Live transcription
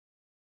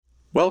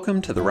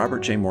Welcome to the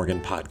Robert J. Morgan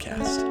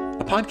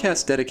Podcast, a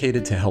podcast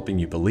dedicated to helping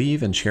you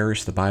believe and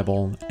cherish the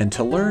Bible and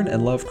to learn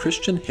and love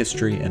Christian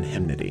history and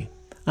hymnody.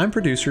 I'm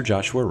producer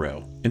Joshua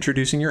Rowe,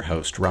 introducing your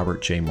host,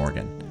 Robert J.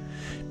 Morgan.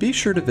 Be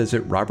sure to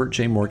visit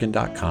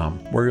robertjmorgan.com,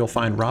 where you'll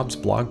find Rob's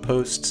blog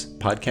posts,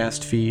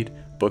 podcast feed,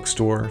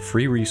 bookstore,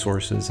 free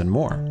resources, and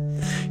more.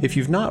 If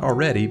you've not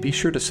already, be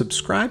sure to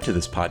subscribe to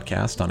this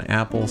podcast on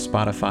Apple,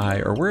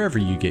 Spotify, or wherever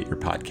you get your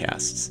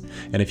podcasts.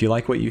 And if you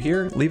like what you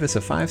hear, leave us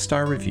a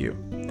 5-star review.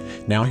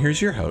 Now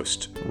here's your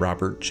host,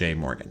 Robert J.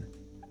 Morgan.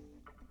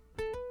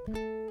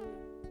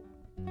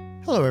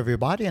 Hello,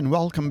 everybody, and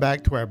welcome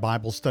back to our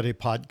Bible Study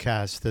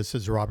Podcast. This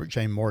is Robert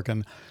J.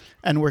 Morgan,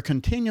 and we're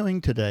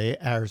continuing today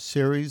our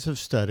series of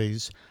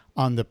studies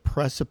on the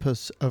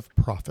precipice of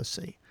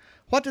prophecy.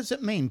 What does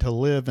it mean to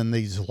live in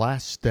these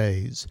last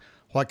days?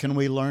 What can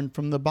we learn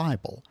from the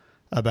Bible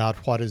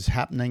about what is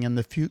happening in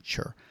the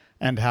future?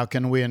 And how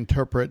can we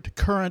interpret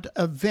current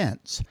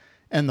events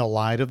in the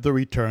light of the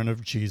return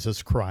of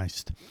Jesus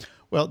Christ?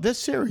 Well, this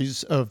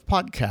series of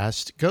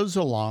podcasts goes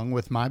along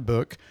with my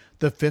book,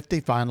 The 50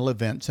 Final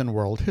Events in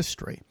World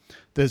History.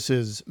 This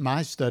is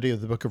my study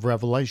of the book of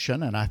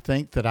Revelation, and I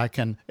think that I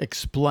can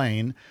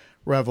explain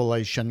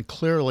Revelation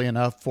clearly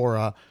enough for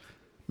a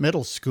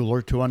middle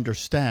schooler to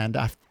understand.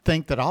 I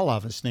think that all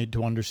of us need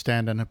to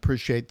understand and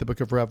appreciate the book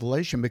of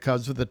Revelation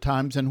because of the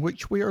times in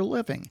which we are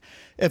living.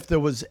 If there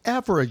was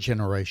ever a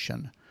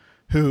generation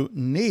who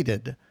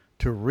needed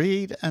to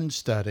read and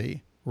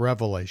study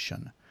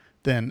Revelation,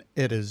 then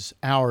it is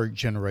our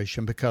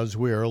generation, because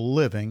we are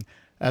living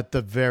at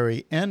the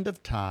very end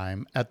of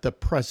time, at the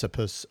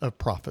precipice of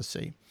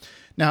prophecy.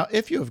 Now,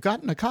 if you have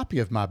gotten a copy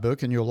of my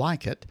book and you'll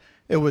like it,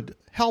 it would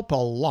help a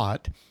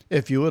lot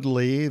if you would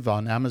leave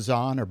on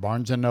Amazon or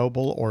Barnes &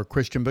 Noble or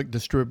Christian book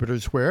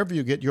distributors, wherever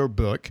you get your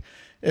book,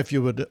 if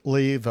you would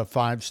leave a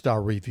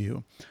 5-star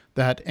review.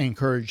 That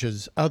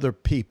encourages other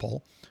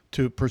people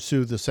to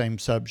pursue the same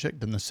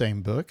subject in the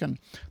same book, and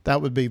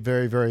that would be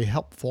very, very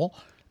helpful.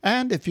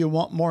 And if you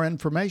want more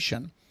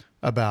information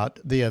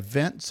about the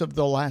events of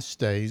the last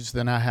days,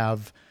 then I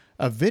have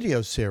a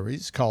video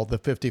series called The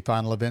 50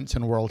 Final Events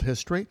in World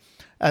History,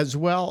 as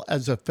well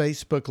as a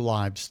Facebook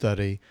Live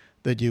study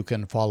that you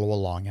can follow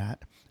along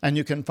at. And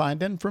you can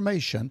find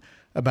information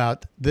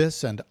about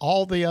this and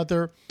all the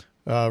other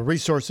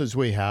resources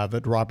we have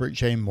at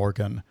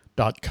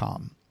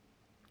robertjmorgan.com.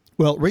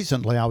 Well,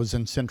 recently I was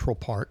in Central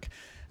Park,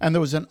 and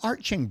there was an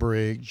arching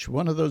bridge,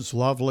 one of those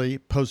lovely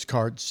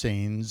postcard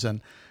scenes,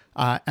 and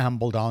I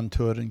ambled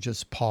onto it and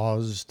just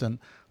paused and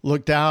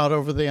looked out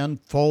over the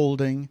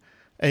unfolding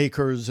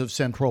acres of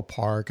Central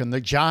Park and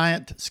the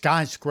giant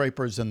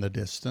skyscrapers in the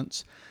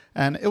distance.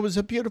 And it was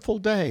a beautiful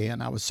day,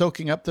 and I was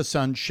soaking up the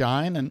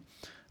sunshine, and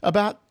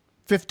about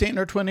 15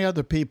 or 20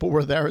 other people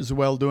were there as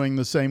well doing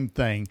the same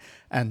thing.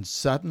 And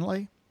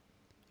suddenly,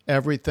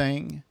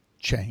 everything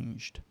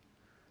changed.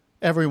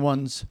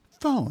 Everyone's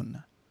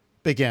phone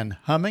began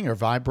humming or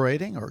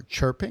vibrating or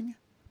chirping.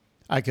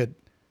 I could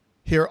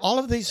hear all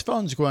of these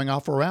phones going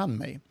off around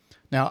me.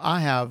 Now,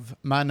 I have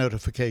my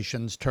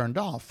notifications turned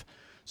off,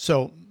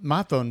 so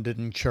my phone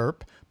didn't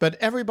chirp, but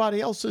everybody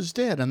else's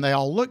did, and they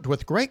all looked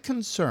with great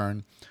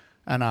concern.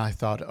 And I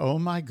thought, oh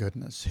my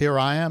goodness, here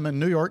I am in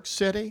New York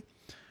City,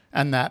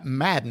 and that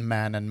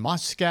madman in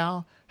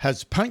Moscow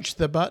has punched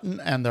the button,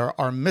 and there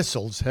are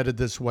missiles headed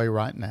this way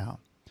right now.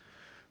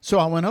 So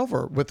I went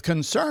over with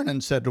concern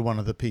and said to one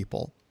of the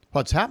people,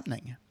 "What's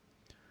happening?"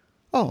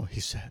 "Oh," he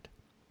said,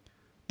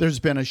 "there's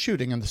been a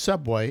shooting in the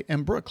subway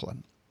in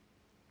Brooklyn."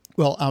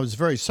 Well, I was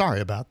very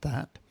sorry about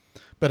that,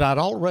 but I'd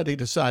already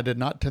decided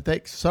not to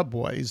take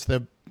subways.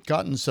 They've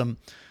gotten some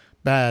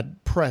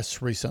bad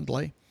press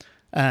recently,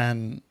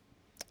 and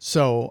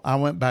so I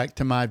went back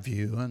to my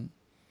view and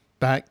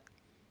back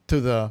to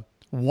the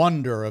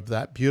wonder of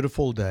that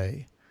beautiful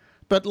day.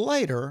 But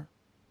later,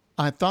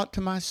 I thought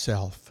to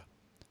myself,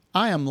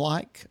 I am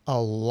like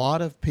a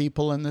lot of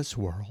people in this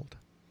world.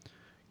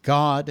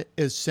 God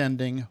is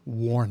sending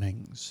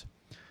warnings.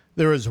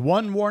 There is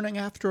one warning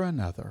after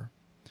another.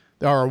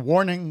 There are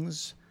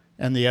warnings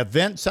in the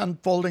events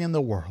unfolding in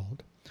the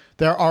world.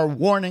 There are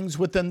warnings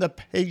within the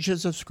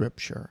pages of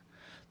Scripture.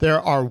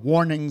 There are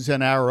warnings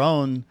in our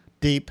own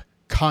deep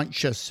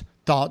conscious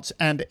thoughts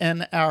and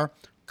in our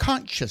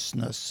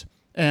consciousness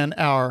and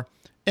our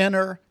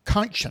inner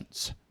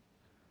conscience.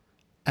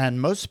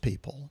 And most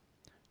people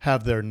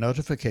have their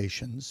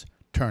notifications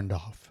turned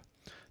off.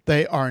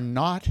 They are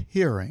not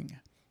hearing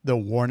the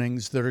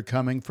warnings that are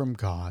coming from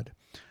God.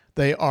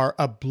 They are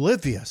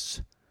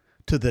oblivious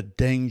to the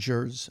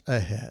dangers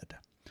ahead.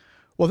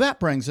 Well,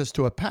 that brings us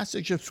to a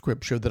passage of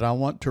Scripture that I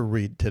want to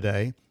read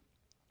today.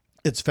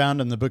 It's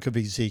found in the book of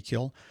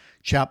Ezekiel,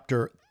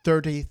 chapter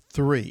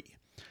 33.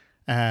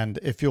 And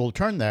if you'll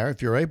turn there,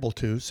 if you're able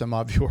to, some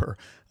of you are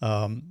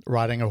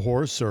riding a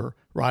horse or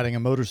riding a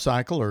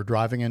motorcycle or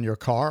driving in your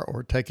car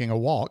or taking a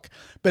walk.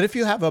 But if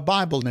you have a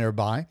Bible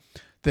nearby,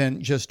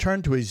 then just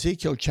turn to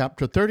Ezekiel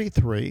chapter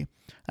 33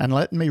 and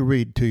let me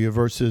read to you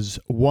verses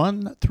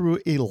 1 through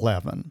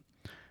 11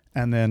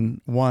 and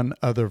then one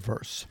other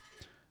verse.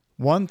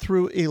 1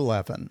 through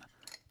 11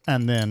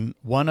 and then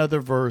one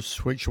other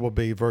verse, which will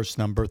be verse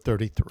number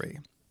 33.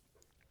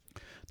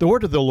 The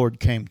word of the Lord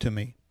came to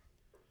me,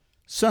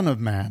 Son of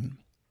man,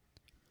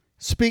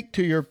 speak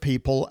to your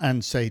people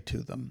and say to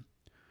them,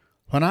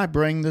 when I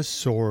bring the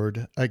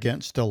sword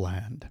against a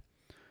land,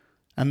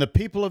 and the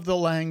people of the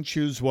land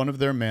choose one of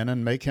their men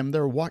and make him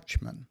their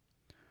watchman,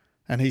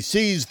 and he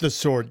sees the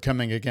sword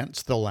coming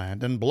against the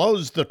land and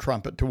blows the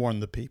trumpet to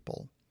warn the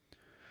people,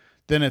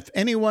 then if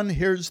anyone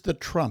hears the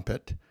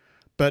trumpet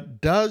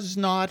but does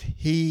not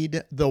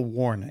heed the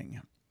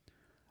warning,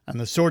 and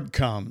the sword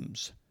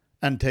comes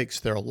and takes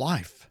their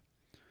life,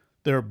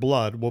 their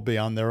blood will be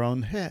on their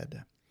own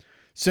head,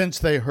 since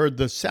they heard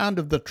the sound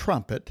of the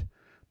trumpet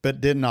but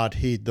did not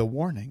heed the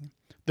warning.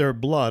 Their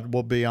blood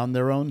will be on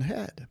their own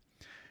head.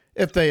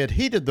 If they had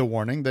heeded the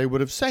warning, they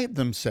would have saved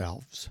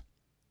themselves.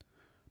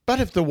 But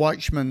if the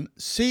watchman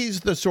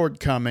sees the sword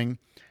coming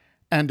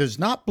and does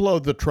not blow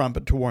the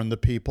trumpet to warn the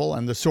people,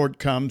 and the sword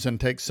comes and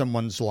takes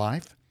someone's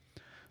life,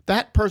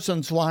 that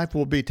person's life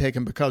will be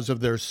taken because of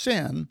their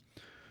sin,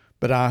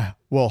 but I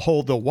will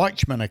hold the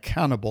watchman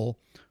accountable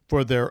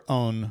for their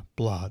own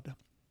blood.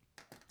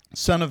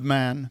 Son of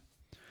man,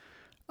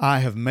 I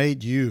have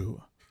made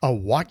you a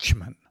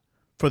watchman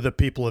for the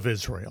people of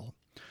Israel.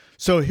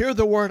 So hear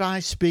the word I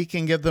speak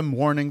and give them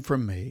warning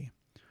from me.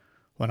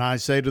 When I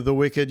say to the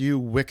wicked, you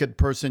wicked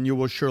person, you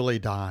will surely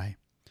die,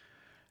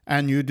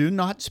 and you do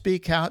not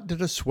speak out to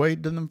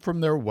dissuade them from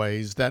their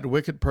ways, that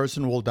wicked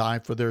person will die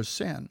for their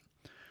sin,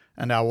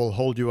 and I will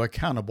hold you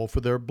accountable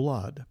for their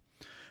blood.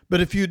 But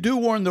if you do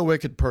warn the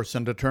wicked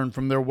person to turn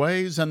from their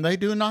ways, and they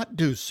do not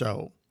do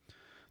so,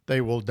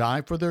 they will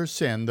die for their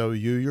sin, though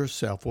you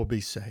yourself will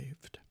be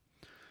saved.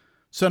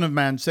 Son of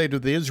man, say to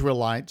the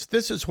Israelites,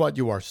 this is what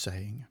you are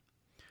saying.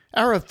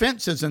 Our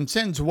offenses and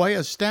sins weigh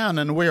us down,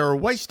 and we are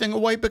wasting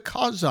away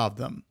because of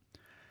them.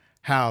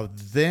 How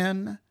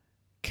then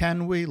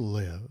can we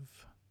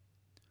live?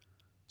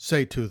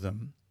 Say to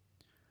them,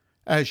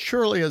 as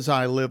surely as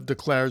I live,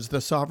 declares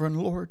the sovereign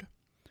Lord,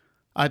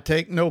 I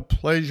take no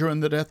pleasure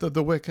in the death of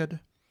the wicked,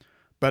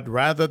 but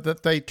rather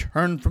that they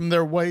turn from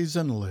their ways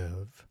and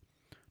live.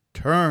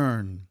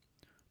 Turn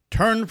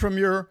from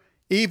your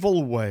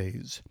evil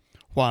ways.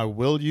 Why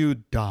will you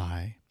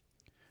die,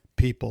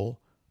 people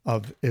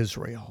of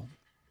Israel?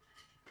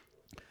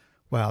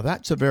 Wow,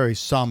 that's a very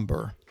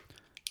somber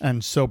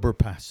and sober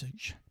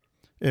passage.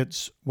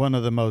 It's one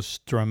of the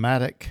most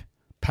dramatic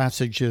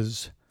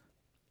passages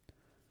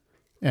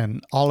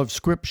in all of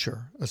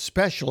Scripture,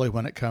 especially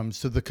when it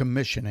comes to the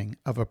commissioning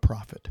of a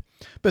prophet.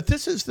 But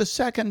this is the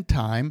second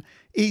time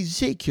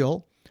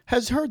Ezekiel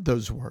has heard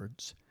those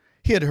words.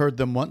 He had heard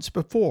them once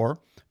before,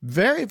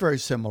 very, very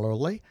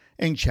similarly,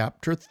 in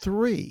chapter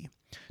 3.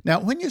 Now,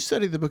 when you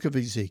study the book of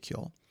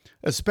Ezekiel,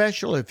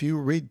 especially if you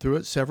read through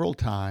it several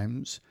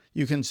times,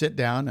 you can sit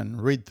down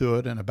and read through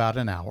it in about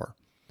an hour.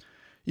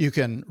 You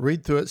can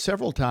read through it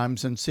several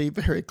times and see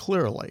very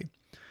clearly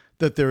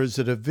that there is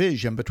a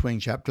division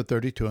between chapter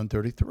 32 and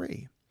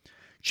 33.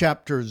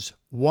 Chapters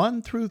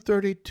 1 through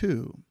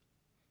 32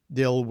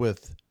 deal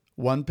with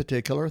one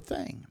particular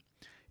thing.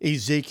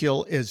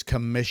 Ezekiel is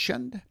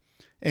commissioned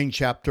in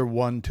chapter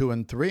 1, 2,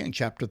 and 3. In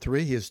chapter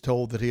 3, he is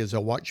told that he is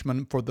a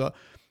watchman for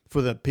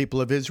the people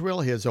of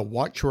Israel. He is a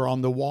watcher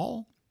on the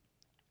wall.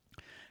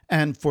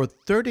 And for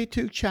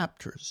 32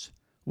 chapters,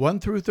 1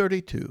 through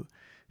 32,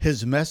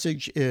 his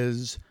message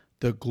is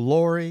the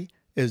glory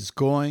is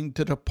going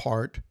to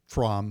depart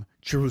from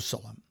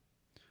Jerusalem.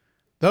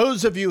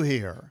 Those of you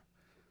here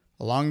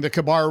along the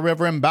Kebar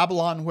River in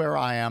Babylon where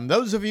I am,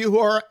 those of you who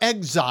are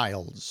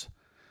exiles,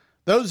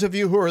 those of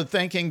you who are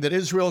thinking that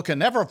Israel can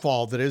never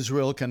fall, that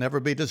Israel can never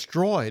be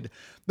destroyed,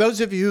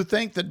 those of you who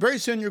think that very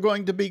soon you're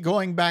going to be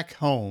going back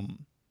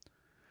home,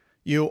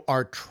 you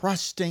are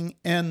trusting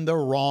in the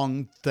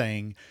wrong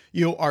thing.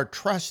 You are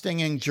trusting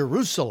in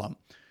Jerusalem.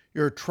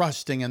 You're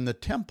trusting in the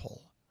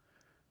temple,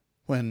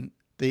 when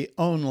the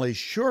only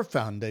sure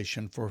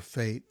foundation for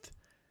faith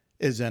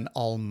is in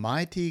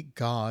Almighty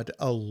God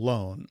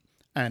alone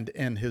and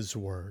in His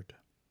Word.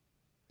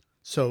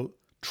 So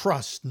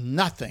trust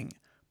nothing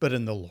but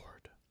in the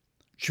Lord.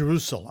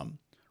 Jerusalem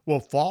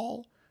will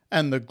fall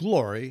and the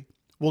glory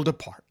will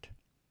depart.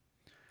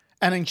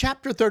 And in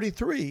chapter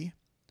 33,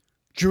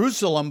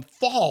 Jerusalem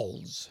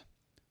falls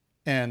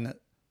in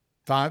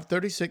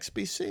 536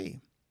 BC.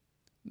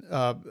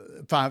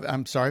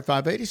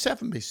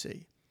 587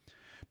 BC.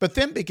 But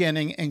then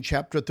beginning in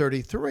chapter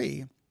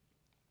 33,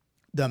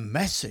 the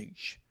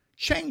message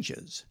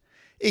changes.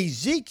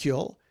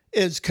 Ezekiel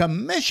is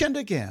commissioned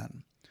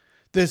again.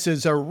 This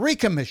is a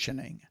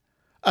recommissioning,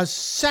 a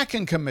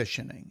second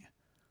commissioning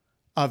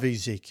of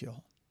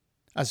Ezekiel.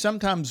 I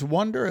sometimes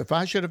wonder if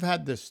I should have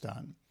had this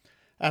done.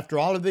 After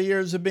all of the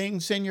years of being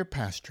senior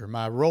pastor,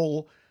 my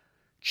role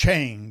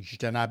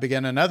changed and I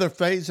began another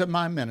phase of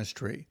my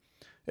ministry.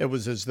 It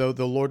was as though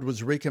the Lord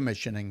was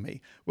recommissioning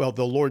me. Well,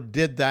 the Lord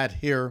did that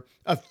here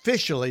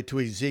officially to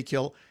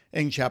Ezekiel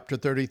in chapter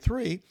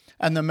 33.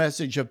 And the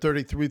message of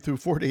 33 through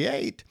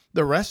 48,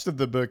 the rest of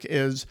the book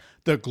is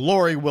the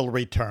glory will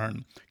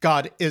return.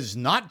 God is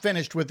not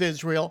finished with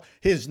Israel.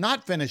 He is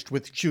not finished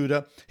with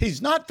Judah.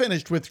 He's not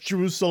finished with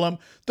Jerusalem.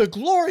 The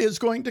glory is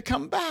going to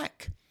come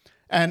back.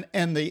 And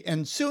in the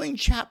ensuing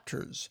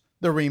chapters,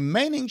 the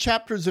remaining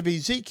chapters of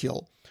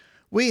Ezekiel,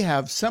 we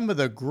have some of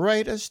the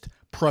greatest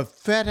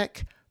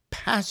prophetic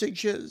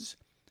passages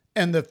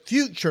in the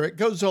future. It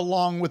goes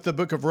along with the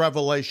book of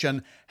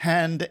Revelation,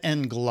 hand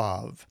in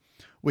glove.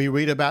 We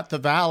read about the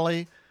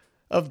valley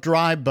of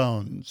dry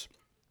bones,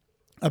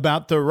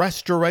 about the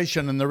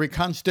restoration and the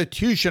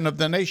reconstitution of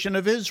the nation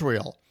of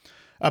Israel,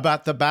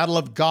 about the battle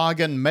of Gog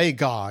and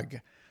Magog,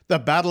 the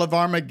battle of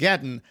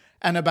Armageddon,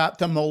 and about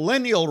the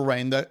millennial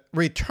reign, the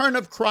return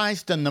of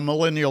Christ and the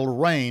millennial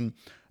reign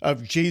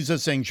of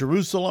Jesus in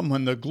Jerusalem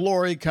when the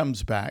glory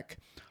comes back.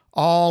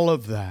 All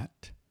of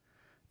that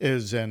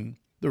is in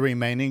the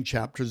remaining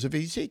chapters of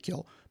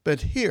Ezekiel.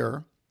 But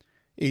here,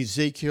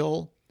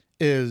 Ezekiel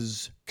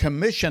is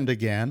commissioned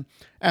again.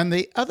 And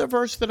the other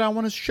verse that I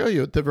want to show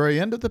you at the very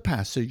end of the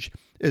passage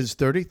is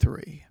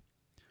 33.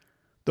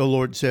 The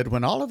Lord said,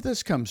 when all of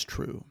this comes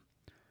true,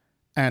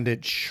 and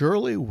it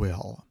surely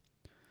will,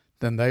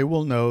 then they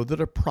will know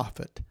that a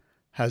prophet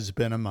has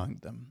been among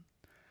them.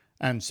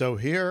 And so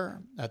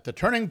here, at the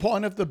turning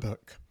point of the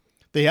book,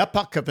 the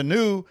epoch of a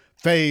new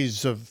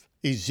phase of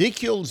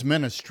Ezekiel's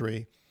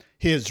ministry,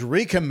 he is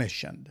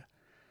recommissioned,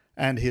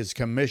 and he is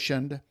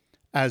commissioned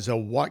as a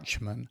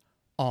watchman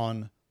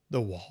on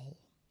the wall.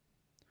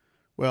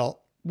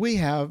 Well, we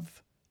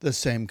have the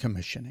same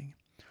commissioning.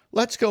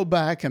 Let's go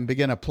back and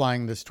begin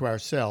applying this to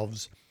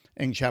ourselves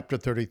in chapter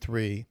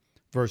 33,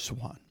 verse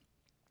 1.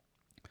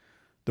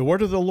 The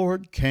word of the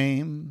Lord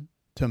came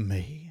to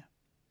me.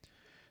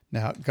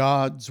 Now,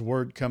 God's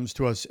word comes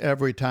to us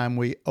every time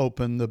we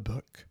open the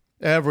book,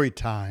 every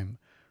time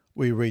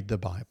we read the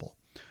Bible.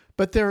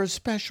 But there are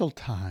special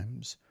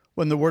times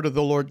when the word of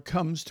the Lord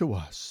comes to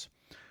us.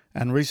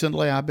 And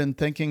recently I've been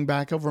thinking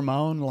back over my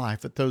own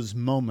life at those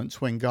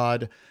moments when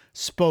God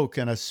spoke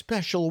in a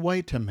special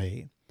way to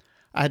me.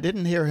 I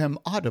didn't hear him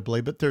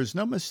audibly, but there's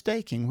no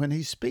mistaking when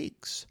he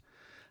speaks.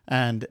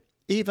 And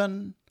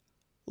even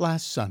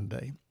last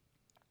Sunday,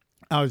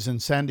 I was in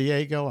San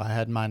Diego. I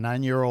had my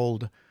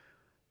 9-year-old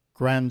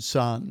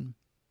grandson.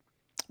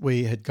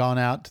 We had gone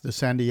out to the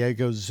San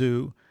Diego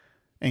Zoo,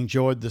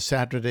 enjoyed the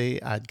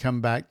Saturday. I'd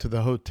come back to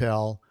the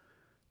hotel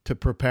to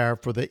prepare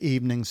for the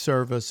evening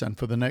service and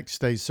for the next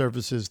day's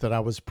services that I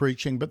was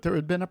preaching, but there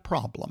had been a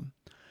problem.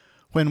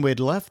 When we'd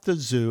left the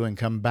zoo and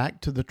come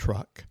back to the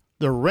truck,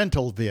 the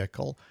rental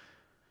vehicle,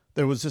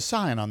 there was a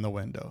sign on the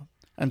window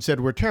and said,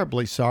 "We're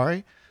terribly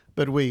sorry,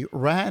 but we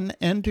ran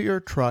into your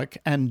truck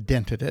and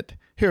dented it.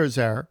 Here's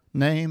our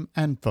name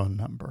and phone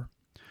number."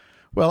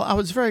 Well, I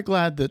was very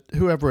glad that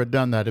whoever had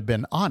done that had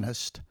been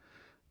honest,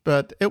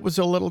 but it was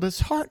a little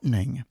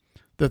disheartening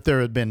that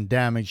there had been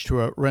damage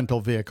to a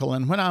rental vehicle.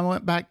 And when I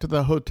went back to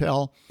the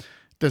hotel,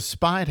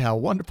 despite how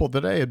wonderful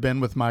the day had been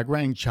with my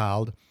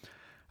grandchild,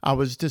 I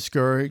was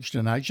discouraged,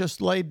 and I just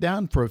laid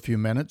down for a few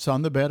minutes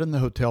on the bed in the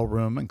hotel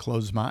room and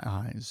closed my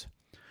eyes.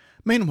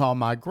 Meanwhile,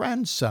 my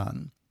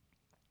grandson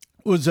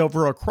was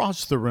over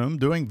across the room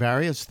doing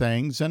various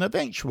things, and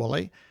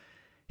eventually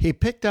he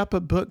picked up a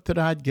book that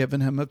I'd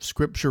given him of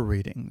scripture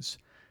readings.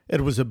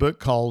 It was a book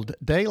called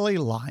Daily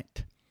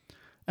Light.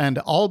 And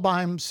all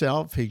by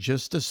himself, he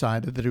just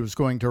decided that he was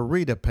going to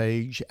read a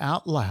page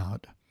out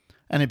loud.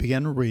 And he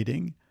began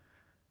reading,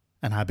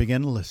 and I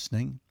began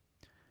listening.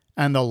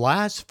 And the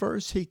last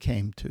verse he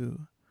came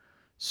to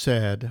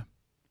said,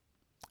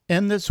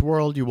 "In this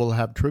world you will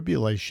have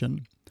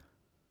tribulation,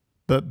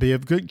 but be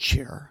of good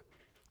cheer.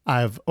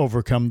 I have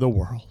overcome the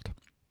world."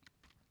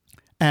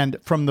 And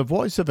from the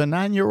voice of a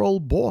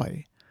 9-year-old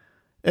boy,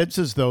 it's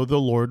as though the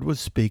Lord was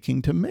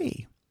speaking to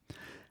me.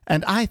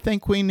 And I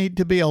think we need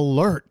to be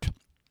alert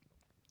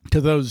to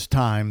those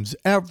times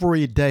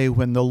every day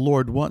when the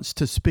Lord wants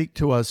to speak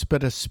to us,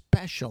 but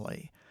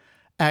especially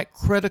at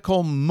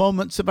critical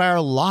moments of our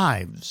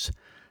lives.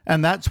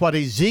 And that's what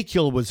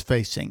Ezekiel was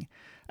facing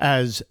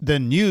as the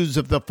news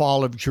of the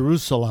fall of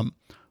Jerusalem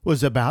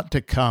was about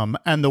to come.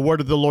 And the word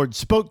of the Lord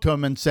spoke to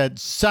him and said,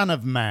 "Son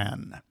of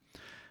man."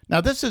 Now,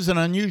 this is an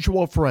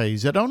unusual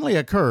phrase. It only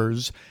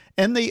occurs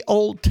in the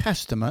Old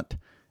Testament,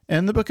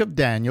 in the book of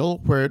Daniel,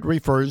 where it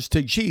refers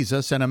to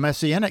Jesus in a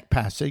messianic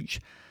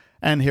passage,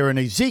 and here in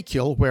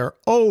Ezekiel, where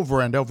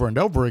over and over and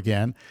over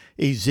again,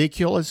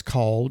 Ezekiel is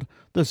called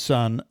the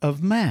Son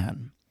of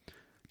Man.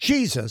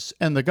 Jesus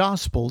in the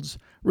Gospels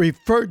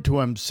referred to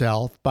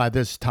himself by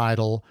this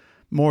title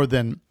more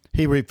than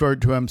he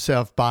referred to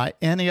himself by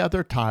any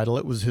other title.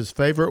 It was his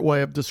favorite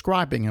way of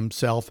describing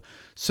himself,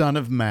 Son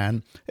of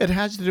Man. It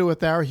has to do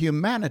with our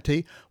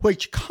humanity,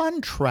 which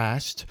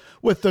contrasts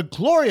with the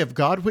glory of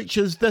God, which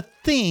is the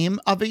theme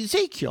of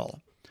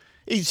Ezekiel.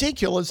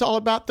 Ezekiel is all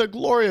about the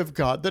glory of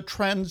God, the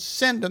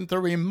transcendent, the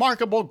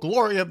remarkable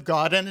glory of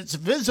God in its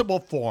visible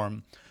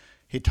form.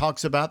 He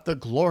talks about the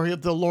glory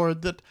of the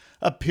Lord that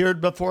appeared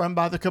before him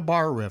by the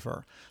Kebar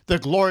River, the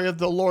glory of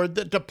the Lord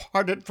that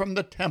departed from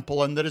the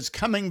temple and that is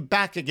coming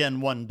back again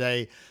one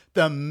day,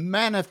 the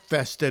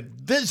manifested,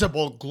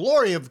 visible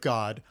glory of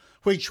God,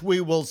 which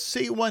we will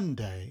see one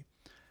day.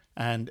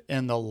 And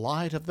in the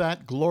light of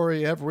that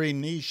glory, every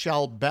knee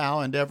shall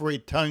bow and every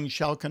tongue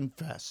shall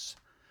confess.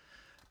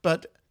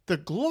 But the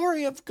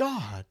glory of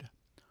God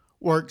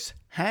works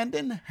hand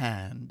in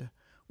hand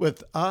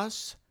with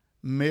us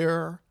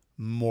mere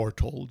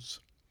mortals.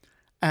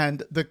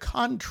 And the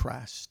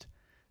contrast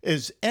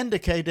is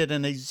indicated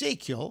in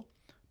Ezekiel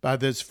by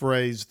this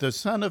phrase, the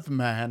Son of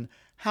Man,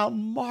 how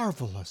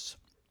marvelous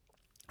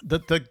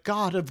that the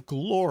God of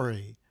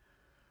glory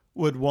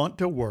would want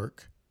to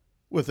work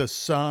with a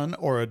son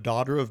or a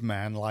daughter of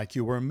man like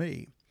you or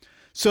me.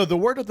 So the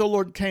word of the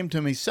Lord came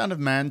to me, Son of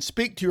man,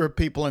 speak to your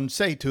people and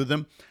say to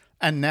them,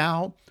 and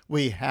now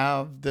we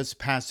have this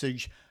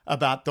passage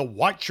about the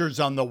watchers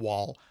on the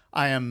wall.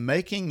 I am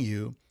making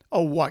you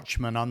a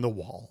watchman on the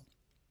wall.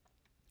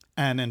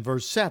 And in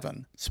verse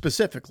 7,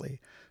 specifically,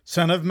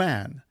 Son of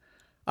man,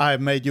 I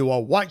have made you a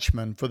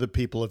watchman for the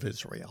people of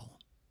Israel.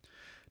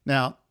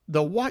 Now,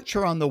 the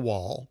watcher on the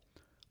wall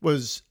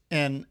was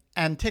in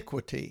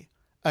antiquity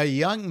a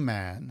young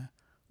man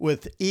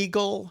with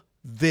eagle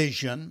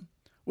vision,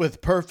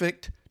 with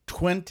perfect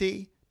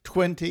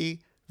 20/20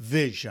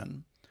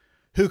 vision,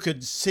 who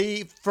could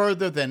see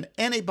further than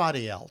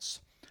anybody else.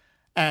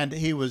 And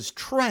he was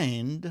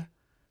trained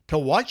to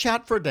watch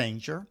out for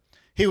danger.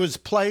 He was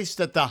placed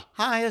at the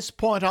highest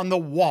point on the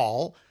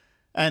wall,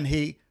 and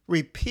he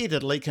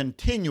repeatedly,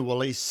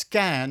 continually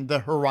scanned the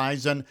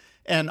horizon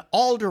in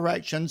all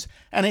directions,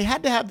 and he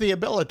had to have the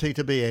ability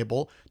to be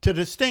able to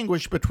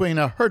distinguish between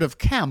a herd of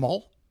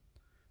camel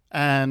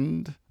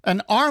and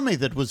an army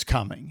that was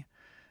coming,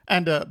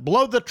 and to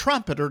blow the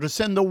trumpet or to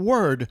send the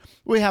word.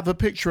 We have a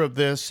picture of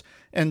this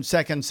in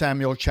 2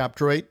 Samuel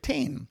chapter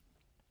 18.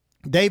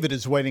 David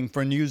is waiting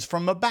for news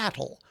from a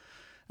battle,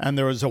 and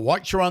there is a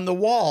watcher on the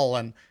wall,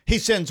 and he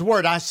sends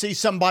word, I see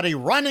somebody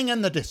running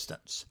in the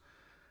distance.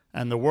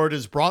 And the word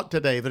is brought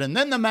to David, and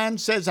then the man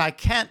says, I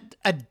can't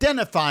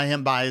identify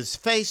him by his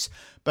face,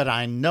 but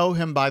I know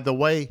him by the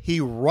way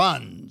he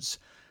runs.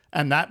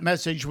 And that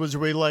message was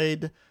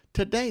relayed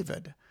to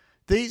David.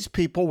 These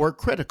people were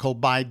critical.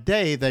 By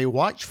day, they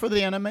watched for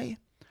the enemy.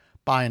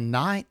 By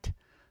night,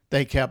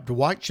 they kept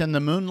watch in the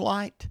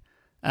moonlight,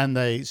 and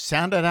they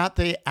sounded out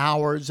the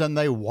hours, and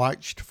they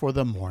watched for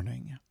the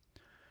morning.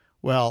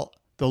 Well,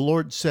 the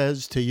Lord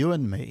says to you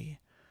and me,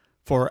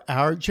 for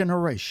our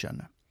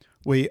generation,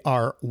 we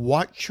are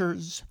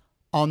watchers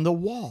on the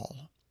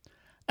wall.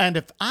 And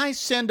if I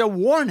send a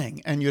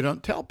warning and you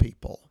don't tell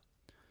people,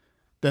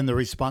 then the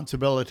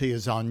responsibility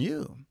is on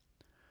you.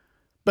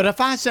 But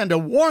if I send a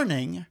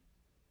warning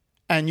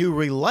and you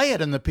relay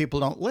it and the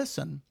people don't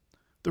listen,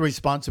 the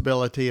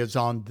responsibility is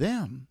on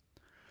them.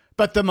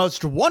 But the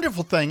most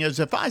wonderful thing is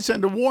if I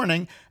send a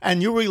warning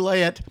and you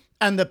relay it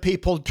and the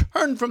people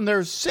turn from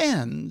their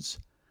sins,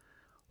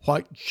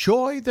 what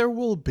joy there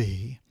will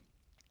be,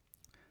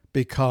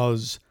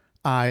 because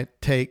I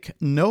take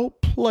no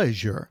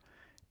pleasure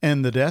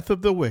in the death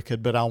of the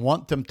wicked, but I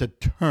want them to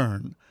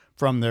turn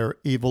from their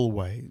evil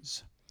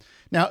ways.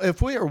 Now,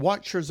 if we are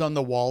watchers on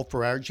the wall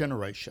for our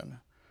generation,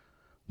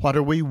 what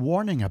are we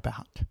warning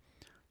about?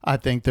 I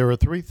think there are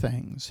three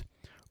things.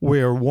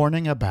 We are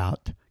warning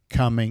about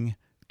coming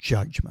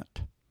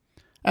judgment.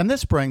 And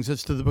this brings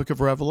us to the book of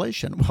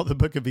Revelation. Well, the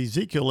book of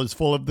Ezekiel is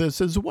full of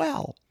this as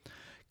well.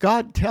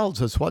 God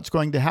tells us what's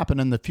going to happen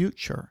in the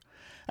future,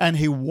 and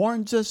he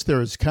warns us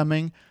there is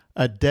coming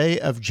a day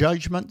of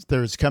judgment.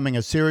 There is coming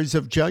a series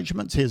of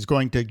judgments. He is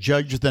going to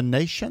judge the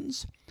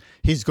nations.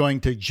 He's going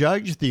to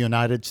judge the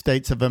United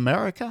States of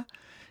America.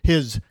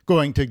 He's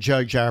going to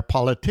judge our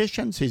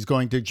politicians. He's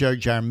going to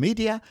judge our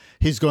media.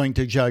 He's going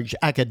to judge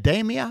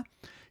academia.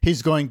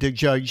 He's going to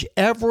judge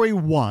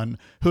everyone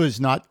who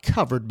is not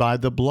covered by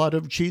the blood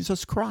of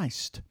Jesus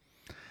Christ.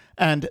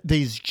 And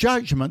these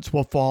judgments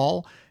will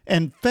fall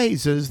in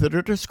phases that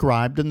are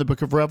described in the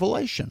book of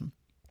Revelation,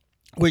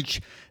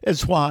 which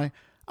is why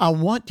I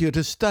want you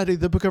to study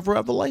the book of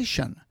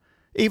Revelation.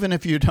 Even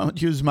if you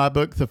don't use my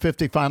book, The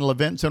 50 Final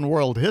Events in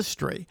World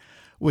History,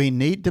 we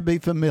need to be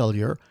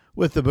familiar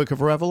with the book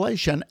of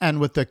Revelation and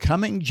with the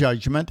coming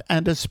judgment,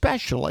 and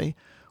especially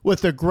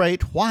with the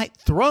great white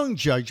throne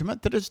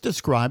judgment that is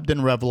described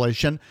in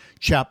Revelation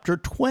chapter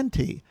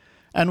 20.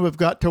 And we've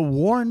got to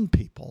warn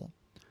people.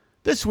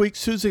 This week,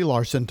 Susie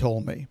Larson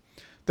told me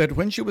that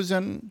when she was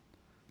in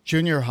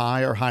junior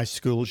high or high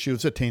school, she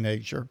was a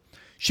teenager,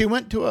 she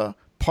went to a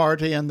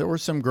party and there were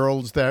some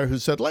girls there who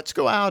said, let's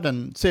go out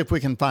and see if we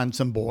can find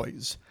some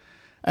boys.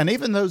 And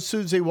even though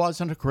Susie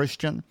wasn't a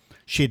Christian,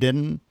 she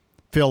didn't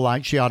feel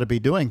like she ought to be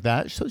doing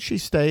that. So she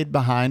stayed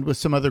behind with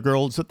some other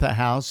girls at the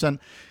house, and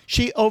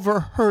she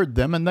overheard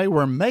them, and they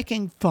were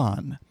making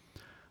fun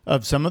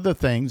of some of the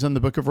things in the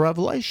book of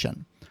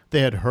Revelation. They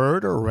had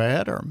heard or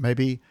read, or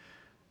maybe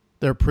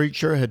their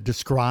preacher had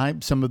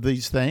described some of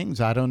these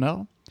things. I don't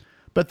know.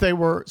 But they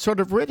were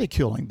sort of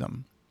ridiculing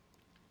them.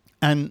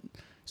 And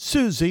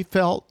Susie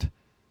felt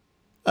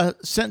a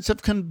sense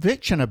of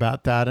conviction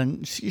about that.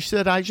 And she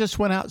said, I just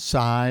went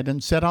outside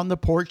and sat on the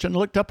porch and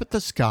looked up at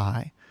the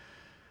sky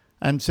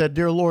and said,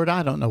 Dear Lord,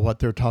 I don't know what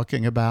they're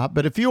talking about,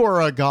 but if you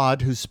are a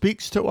God who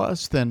speaks to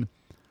us, then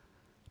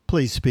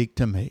please speak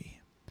to me.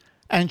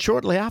 And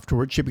shortly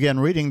afterwards, she began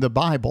reading the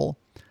Bible,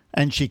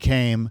 and she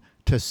came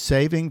to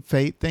saving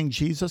faith in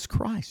Jesus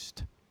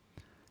Christ.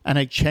 And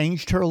it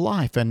changed her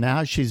life. And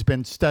now she's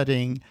been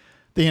studying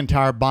the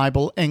entire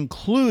Bible,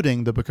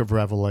 including the book of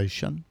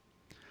Revelation.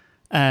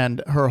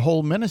 And her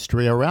whole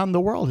ministry around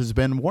the world has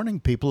been warning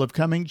people of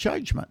coming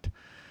judgment.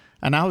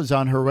 And I was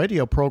on her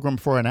radio program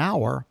for an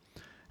hour,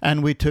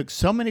 and we took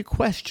so many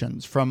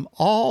questions from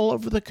all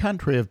over the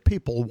country of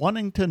people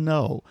wanting to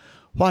know,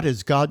 what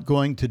is God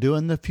going to do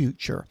in the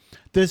future?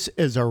 This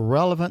is a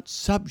relevant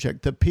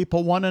subject that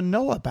people want to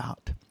know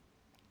about.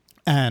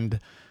 And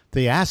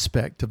the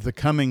aspect of the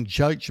coming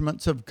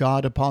judgments of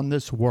God upon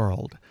this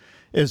world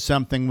is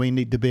something we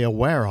need to be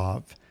aware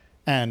of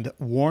and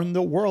warn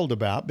the world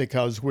about,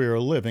 because we are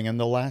living in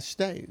the last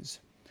days.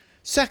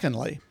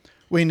 Secondly,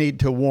 we need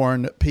to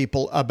warn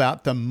people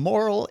about the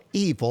moral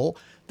evil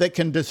that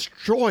can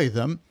destroy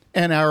them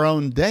in our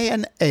own day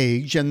and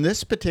age in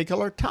this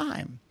particular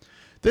time.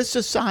 This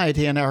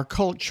society and our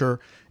culture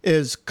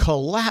is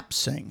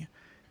collapsing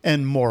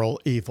in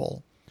moral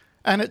evil,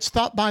 and it's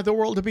thought by the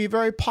world to be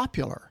very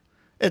popular.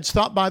 It's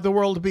thought by the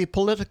world to be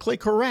politically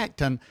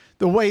correct and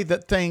the way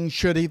that things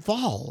should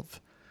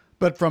evolve.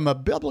 But from a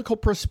biblical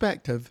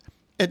perspective,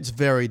 it's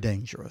very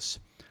dangerous.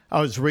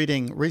 I was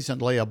reading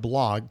recently a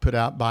blog put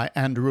out by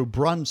Andrew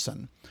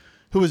Brunson,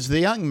 who is the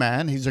young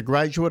man. He's a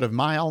graduate of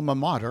my alma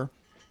mater.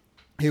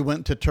 He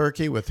went to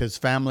Turkey with his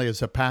family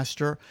as a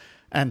pastor,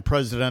 and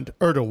President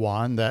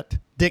Erdogan, that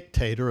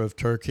dictator of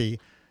Turkey,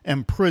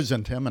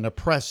 imprisoned him and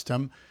oppressed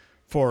him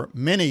for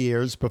many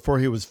years before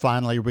he was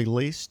finally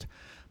released.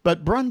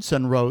 But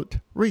Brunson wrote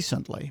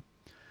recently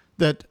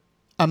that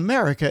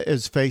America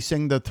is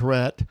facing the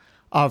threat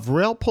of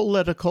real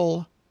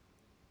political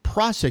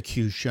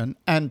prosecution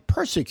and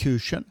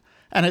persecution,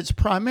 and it's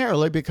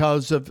primarily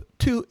because of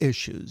two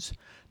issues.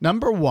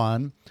 Number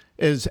one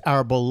is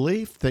our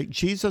belief that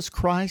Jesus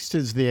Christ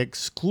is the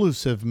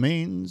exclusive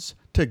means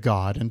to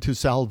God and to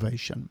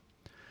salvation.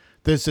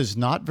 This is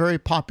not very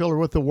popular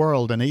with the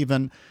world, and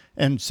even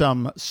in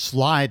some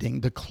sliding,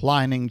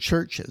 declining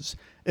churches,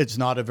 it's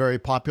not a very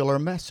popular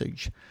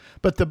message.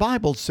 But the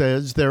Bible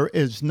says there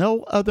is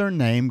no other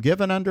name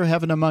given under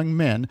heaven among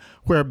men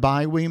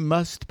whereby we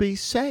must be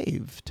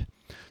saved.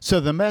 So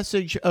the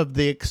message of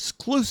the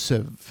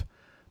exclusive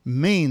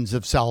means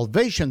of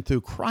salvation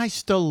through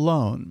Christ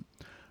alone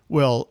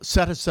will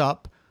set us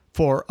up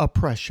for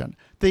oppression.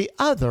 The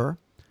other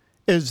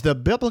is the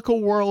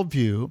biblical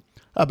worldview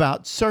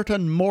about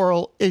certain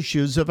moral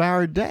issues of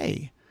our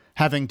day,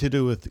 having to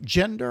do with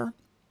gender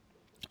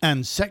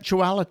and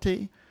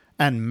sexuality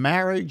and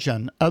marriage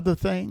and other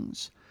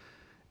things.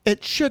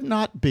 It should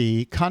not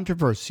be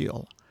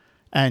controversial.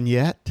 And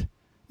yet,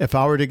 if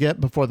I were to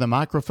get before the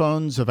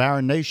microphones of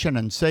our nation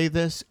and say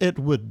this, it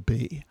would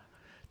be.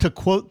 To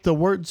quote the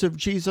words of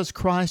Jesus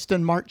Christ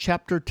in Mark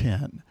chapter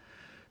 10,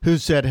 who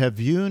said, Have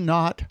you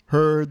not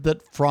heard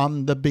that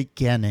from the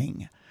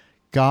beginning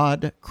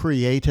God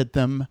created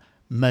them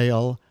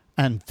male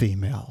and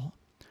female?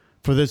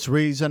 For this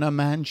reason a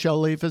man shall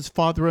leave his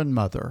father and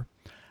mother,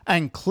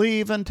 and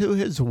cleave unto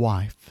his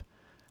wife,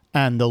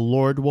 and the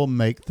Lord will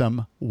make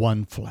them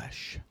one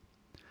flesh.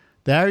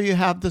 There you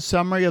have the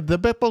summary of the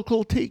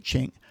biblical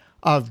teaching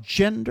of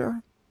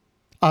gender,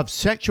 of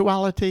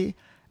sexuality,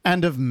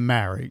 and of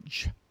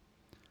marriage.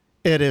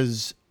 It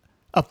is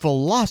a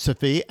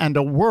philosophy and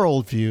a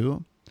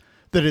worldview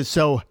that is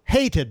so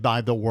hated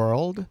by the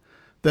world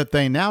that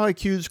they now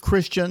accuse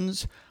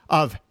Christians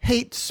of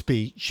hate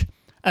speech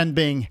and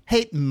being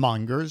hate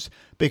mongers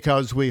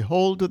because we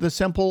hold to the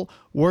simple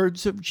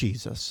words of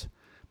Jesus.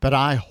 But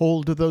I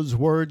hold to those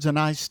words and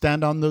I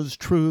stand on those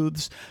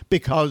truths,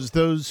 because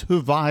those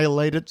who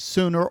violate it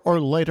sooner or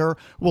later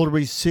will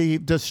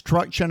receive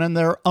destruction in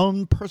their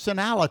own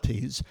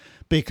personalities,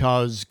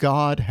 because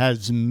God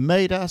has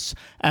made us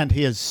and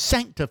He has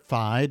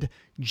sanctified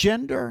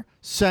gender,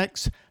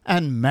 sex,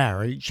 and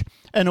marriage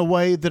in a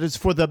way that is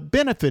for the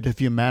benefit of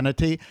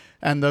humanity,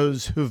 and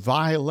those who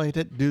violate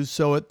it do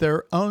so at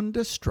their own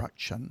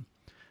destruction.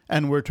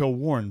 And we're to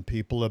warn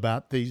people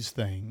about these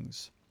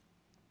things.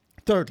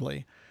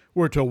 Thirdly,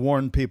 we're to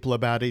warn people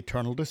about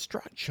eternal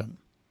destruction.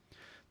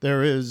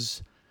 There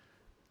is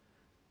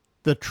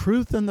the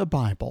truth in the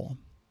Bible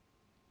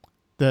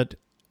that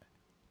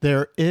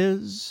there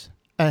is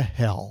a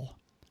hell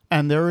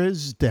and there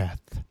is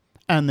death,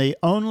 and the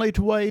only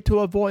way to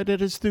avoid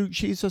it is through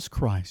Jesus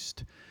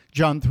Christ.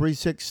 John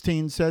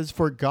 3:16 says,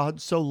 For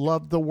God so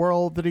loved the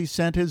world that He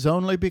sent His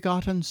only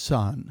begotten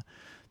Son,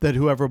 that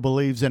whoever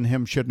believes in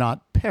Him should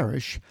not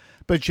perish,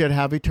 but should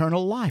have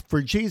eternal life.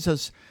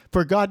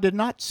 For God did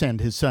not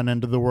send His Son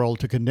into the world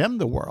to condemn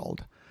the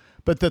world,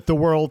 but that the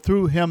world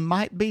through Him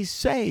might be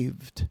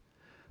saved.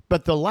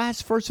 But the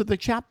last verse of the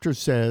chapter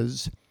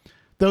says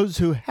Those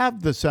who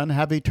have the Son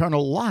have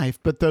eternal life,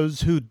 but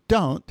those who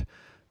don't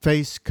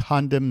face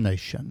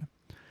condemnation.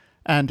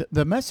 And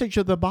the message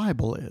of the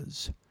Bible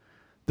is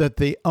that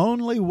the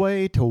only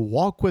way to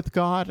walk with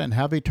God and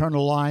have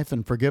eternal life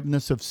and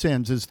forgiveness of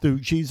sins is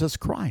through Jesus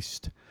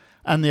Christ.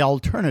 And the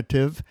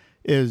alternative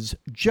is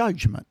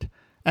judgment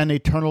and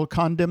eternal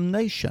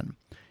condemnation.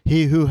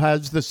 He who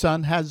has the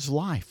Son has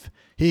life.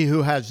 He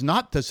who has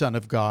not the Son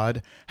of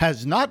God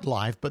has not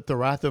life, but the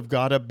wrath of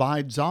God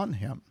abides on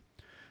him.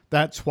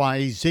 That's why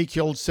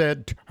Ezekiel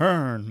said,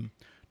 turn,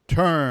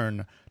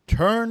 turn,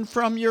 turn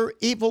from your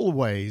evil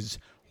ways.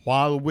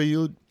 Why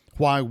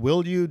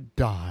will you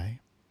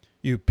die,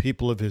 you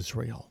people of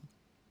Israel?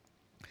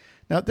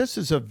 Now, this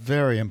is a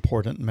very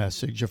important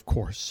message, of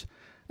course,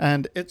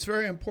 and it's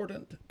very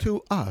important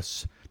to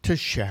us to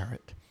share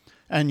it.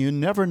 And you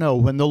never know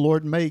when the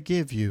Lord may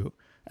give you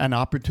an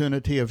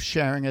opportunity of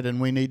sharing it,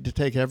 and we need to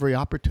take every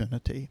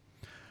opportunity.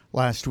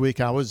 Last week,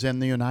 I was in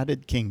the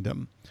United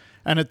Kingdom,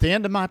 and at the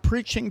end of my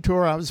preaching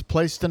tour, I was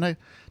placed in a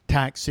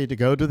taxi to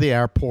go to the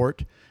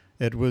airport.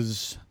 It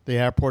was the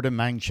airport in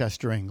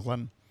Manchester,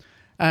 England.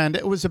 And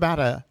it was about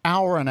an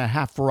hour and a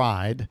half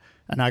ride,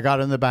 and I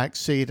got in the back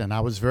seat, and I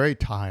was very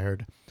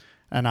tired.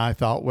 And I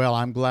thought, well,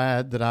 I'm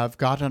glad that I've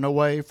gotten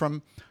away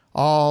from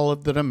all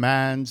of the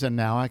demands, and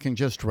now I can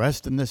just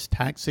rest in this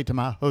taxi to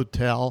my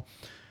hotel,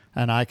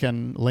 and I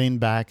can lean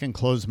back and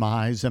close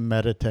my eyes and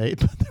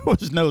meditate. But there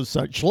was no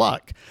such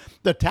luck.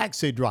 The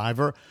taxi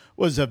driver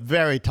was a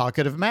very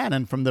talkative man,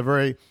 and from the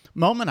very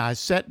moment I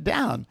sat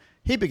down,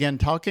 he began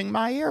talking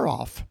my ear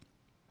off.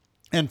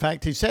 In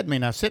fact, he said to me,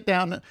 now sit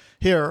down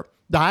here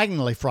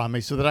diagonally from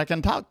me so that I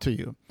can talk to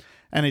you.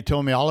 And he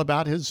told me all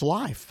about his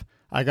life.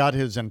 I got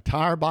his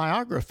entire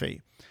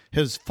biography.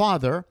 His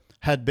father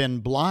had been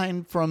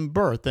blind from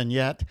birth and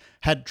yet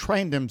had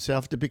trained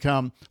himself to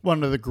become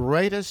one of the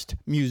greatest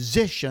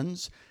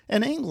musicians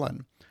in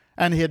England.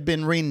 And he had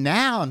been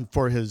renowned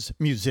for his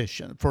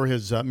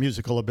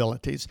musical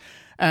abilities.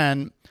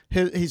 And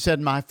he said,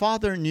 my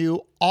father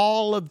knew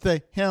all of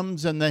the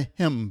hymns in the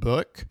hymn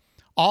book,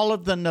 all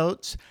of the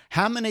notes,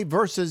 how many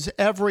verses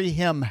every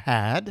hymn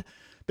had,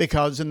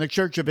 because in the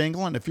Church of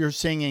England, if you're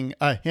singing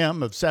a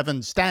hymn of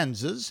 7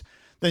 stanzas,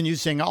 then you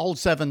sing all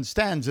 7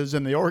 stanzas,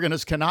 and the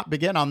organist cannot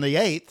begin on the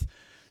 8th.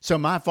 So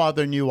my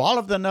father knew all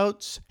of the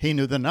notes. He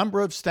knew the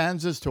number of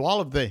stanzas to all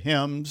of the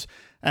hymns,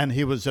 and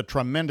he was a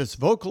tremendous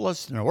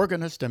vocalist, an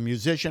organist, a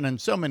musician in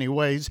so many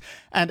ways.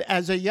 And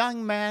as a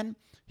young man,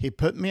 he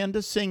put me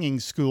into singing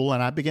school,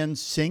 and I began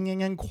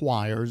singing in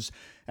choirs.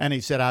 And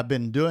he said, I've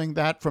been doing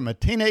that from a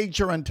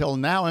teenager until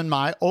now in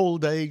my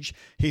old age.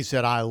 He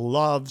said, I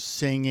love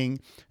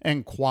singing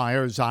in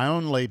choirs. I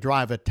only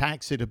drive a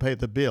taxi to pay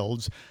the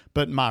bills,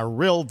 but my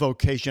real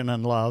vocation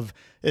and love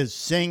is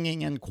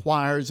singing in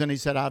choirs. And he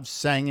said, I've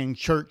sang in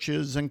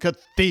churches and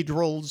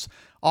cathedrals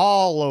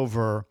all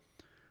over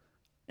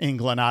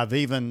England. I've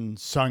even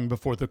sung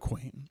before the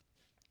Queen.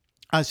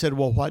 I said,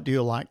 well, what do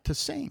you like to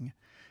sing?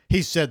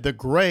 He said, the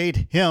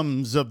great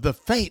hymns of the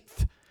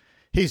faith.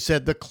 He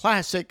said, the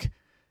classic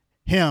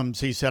hymns.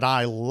 He said,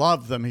 I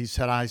love them. He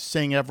said, I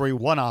sing every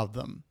one of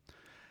them.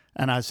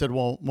 And I said,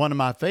 well, one of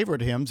my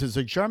favorite hymns is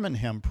a German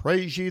hymn,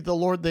 Praise ye the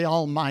Lord the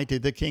Almighty,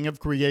 the King of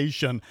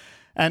creation.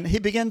 And he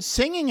began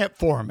singing it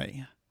for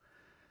me.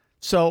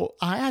 So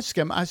I asked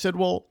him, I said,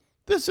 well,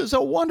 this is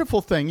a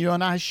wonderful thing. You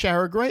and I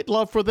share a great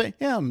love for the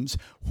hymns.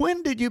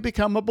 When did you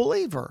become a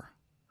believer?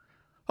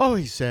 Oh,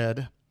 he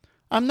said,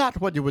 I'm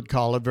not what you would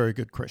call a very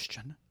good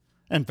Christian.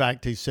 In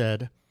fact, he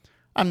said,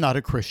 I'm not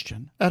a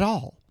Christian at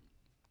all.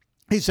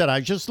 He said, I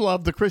just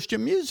love the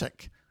Christian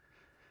music.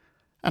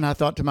 And I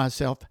thought to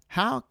myself,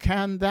 how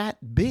can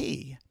that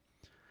be?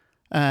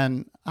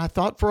 And I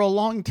thought for a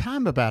long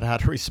time about how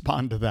to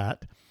respond to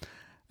that.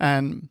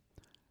 And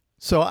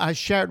so I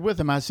shared with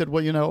him, I said,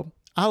 well, you know,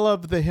 I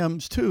love the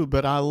hymns too,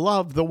 but I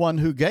love the one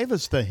who gave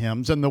us the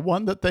hymns and the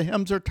one that the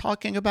hymns are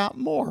talking about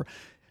more.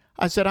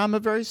 I said, I'm a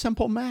very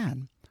simple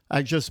man.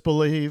 I just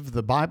believe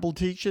the Bible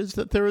teaches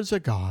that there is a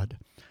God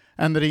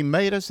and that he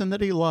made us and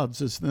that he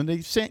loves us and that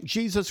he sent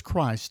Jesus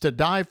Christ to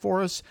die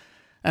for us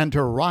and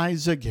to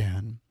rise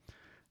again.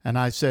 And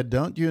I said,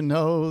 don't you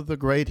know the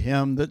great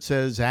hymn that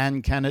says,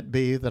 and can it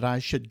be that I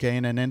should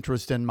gain an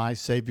interest in my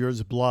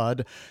Savior's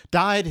blood?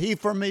 Died he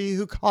for me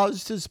who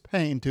caused his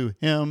pain to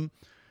him,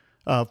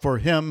 for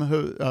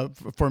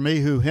me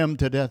who him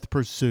to death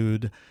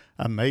pursued.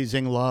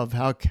 Amazing love,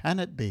 how can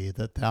it be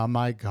that thou,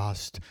 my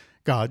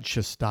God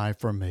shouldst die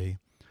for me?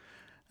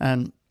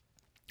 And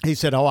he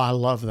said, oh, I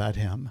love that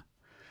hymn.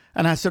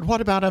 And I said,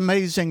 what about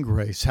Amazing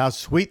Grace? How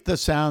sweet the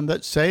sound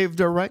that saved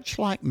a wretch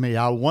like me.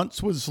 I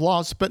once was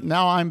lost, but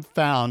now I'm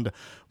found.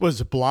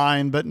 Was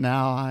blind, but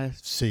now I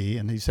see.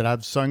 And he said,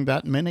 I've sung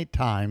that many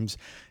times.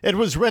 It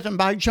was written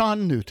by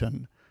John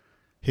Newton.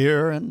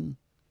 Here in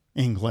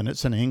England,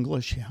 it's an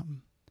English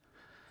hymn.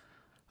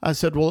 I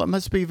said, well, it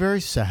must be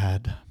very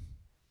sad.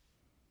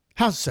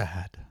 How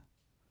sad?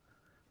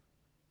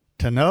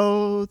 To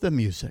know the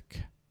music,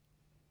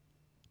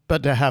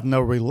 but to have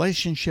no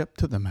relationship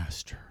to the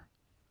master.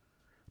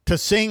 To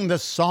sing the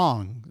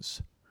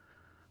songs,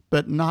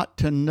 but not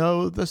to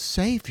know the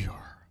Savior.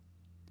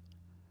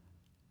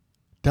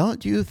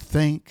 Don't you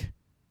think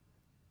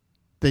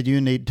that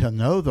you need to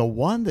know the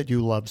one that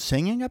you love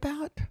singing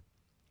about?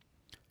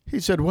 He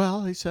said,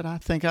 I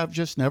think I've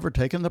just never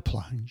taken the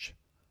plunge.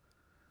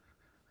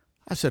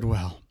 I said,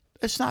 well,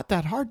 it's not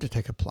that hard to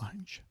take a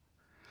plunge.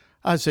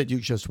 I said, you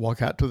just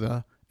walk out to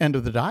the end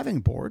of the diving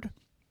board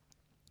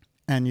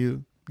and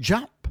you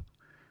jump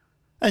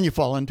and you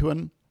fall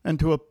into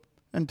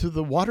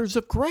the waters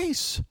of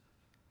grace.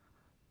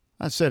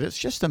 I said, it's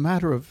just a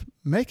matter of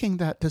making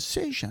that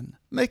decision,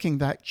 making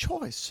that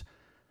choice,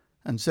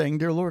 and saying,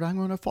 dear Lord, I'm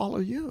going to follow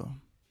you.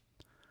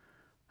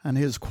 And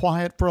he was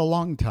quiet for a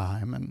long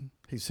time, and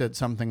he said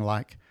something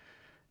like,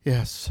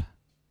 yes,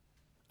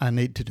 I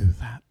need to do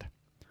that.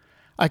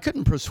 I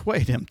couldn't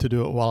persuade him to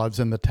do it while I was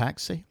in the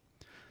taxi,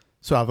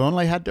 so I've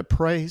only had to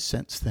pray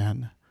since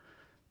then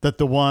that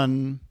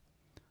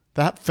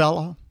that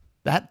fellow,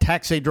 that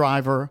taxi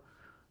driver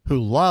who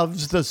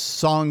loves the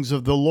songs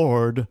of the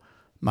Lord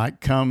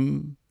might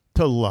come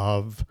to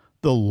love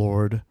the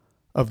Lord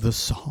of the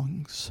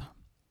songs.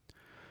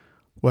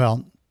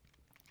 Well,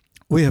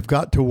 we have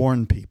got to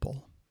warn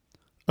people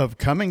of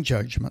coming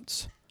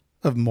judgments,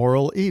 of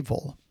moral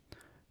evil,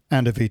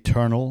 and of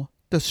eternal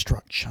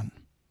destruction.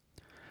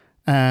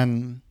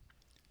 And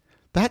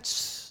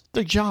that's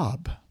the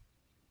job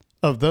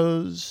of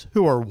those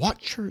who are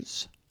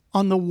watchers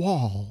on the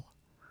wall.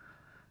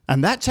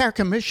 And that's our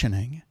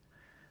commissioning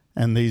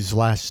in these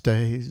last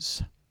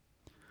days.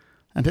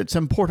 And it's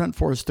important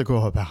for us to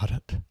go about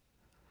it.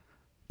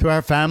 To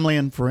our family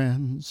and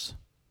friends,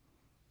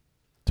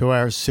 to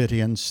our city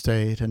and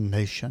state and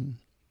nation,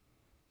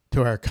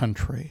 to our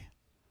country,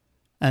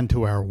 and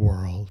to our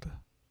world.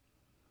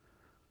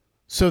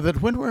 So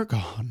that when we're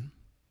gone,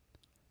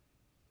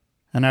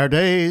 and our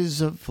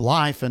days of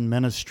life and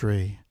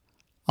ministry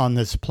on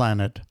this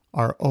planet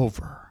are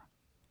over,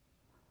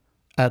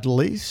 at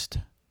least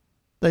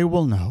they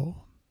will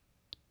know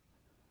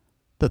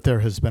that there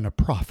has been a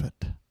prophet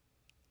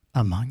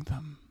among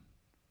them.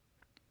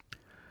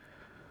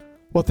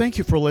 Well, thank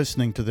you for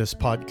listening to this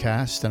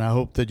podcast, and I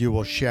hope that you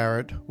will share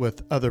it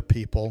with other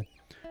people.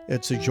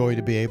 It's a joy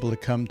to be able to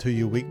come to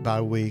you week by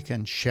week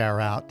and share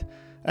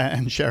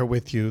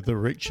with you the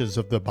riches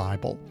of the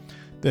Bible.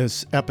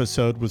 This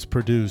episode was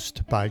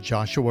produced by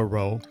Joshua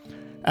Rowe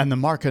and the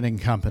marketing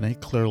company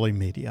Clearly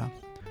Media.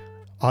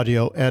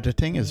 Audio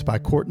editing is by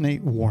Courtney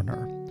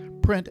Warner.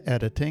 Print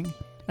editing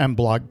and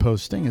blog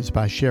posting is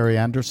by Sherry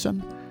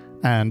Anderson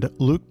and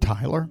Luke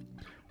Tyler.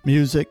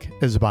 Music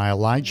is by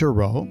Elijah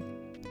Rowe.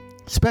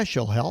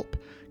 Special help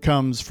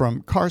comes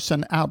from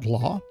Carson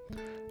Outlaw.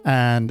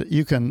 And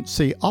you can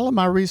see all of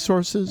my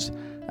resources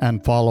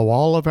and follow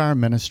all of our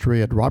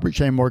ministry at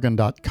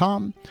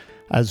robertjmorgan.com,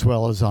 as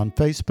well as on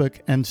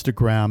Facebook,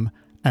 Instagram,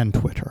 and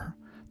Twitter.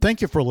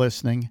 Thank you for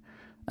listening,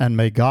 and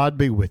may God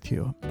be with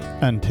you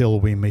until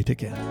we meet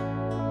again.